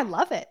 Maybe I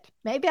love it.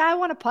 Maybe I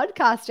want a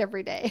podcast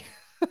every day.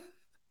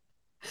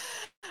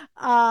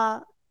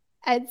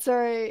 And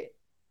so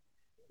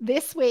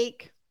this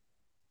week,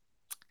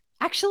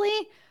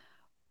 actually,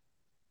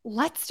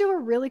 let's do a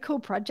really cool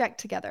project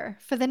together.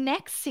 For the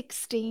next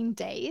 16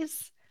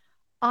 days,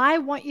 I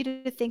want you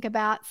to think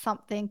about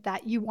something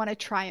that you want to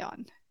try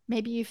on.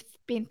 Maybe you've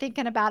been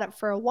thinking about it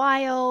for a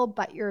while,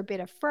 but you're a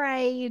bit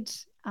afraid.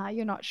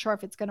 You're not sure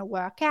if it's going to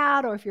work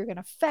out or if you're going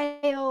to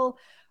fail,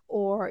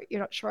 or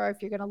you're not sure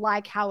if you're going to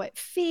like how it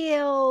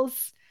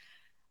feels.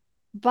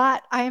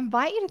 But I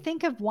invite you to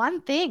think of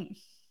one thing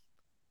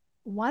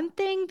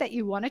that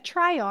you want to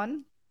try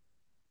on.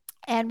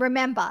 And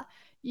remember,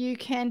 you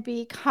can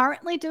be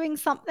currently doing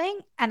something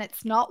and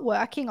it's not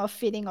working or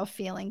fitting or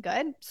feeling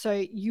good. So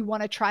you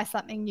want to try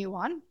something new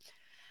on.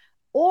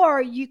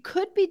 Or you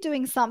could be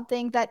doing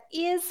something that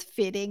is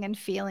fitting and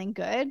feeling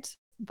good,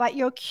 but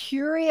you're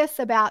curious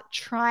about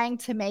trying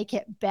to make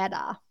it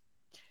better.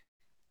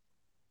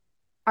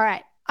 All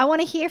right. I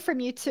want to hear from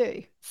you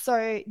too.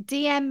 So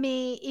DM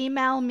me,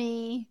 email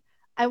me.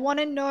 I want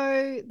to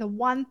know the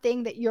one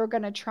thing that you're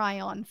going to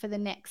try on for the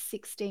next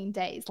 16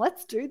 days.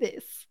 Let's do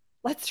this.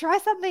 Let's try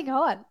something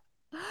on.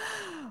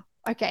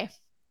 Okay.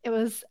 It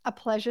was a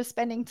pleasure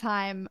spending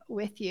time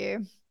with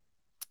you.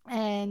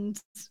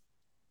 And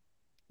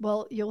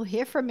well, you'll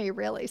hear from me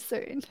really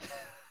soon.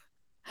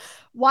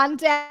 1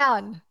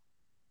 down,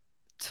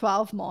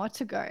 12 more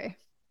to go.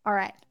 All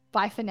right.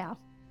 Bye for now.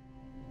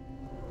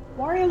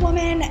 Warrior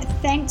Woman,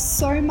 thanks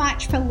so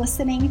much for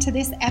listening to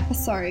this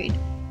episode.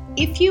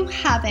 If you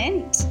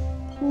haven't,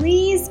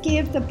 please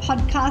give the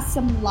podcast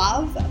some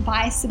love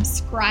by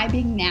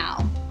subscribing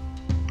now.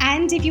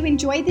 And if you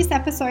enjoyed this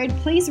episode,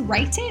 please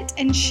rate it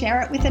and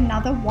share it with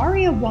another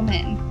warrior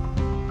woman.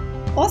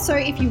 Also,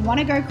 if you want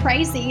to go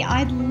crazy,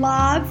 I'd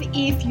love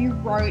if you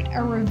wrote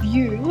a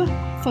review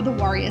for the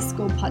Warrior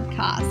School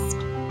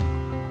podcast.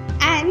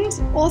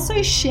 And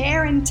also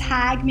share and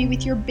tag me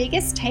with your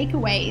biggest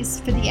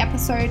takeaways for the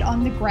episode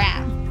on the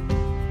gram.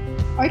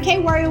 Okay,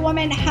 Warrior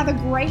Woman, have a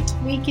great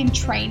week in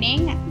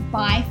training.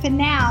 Bye for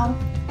now.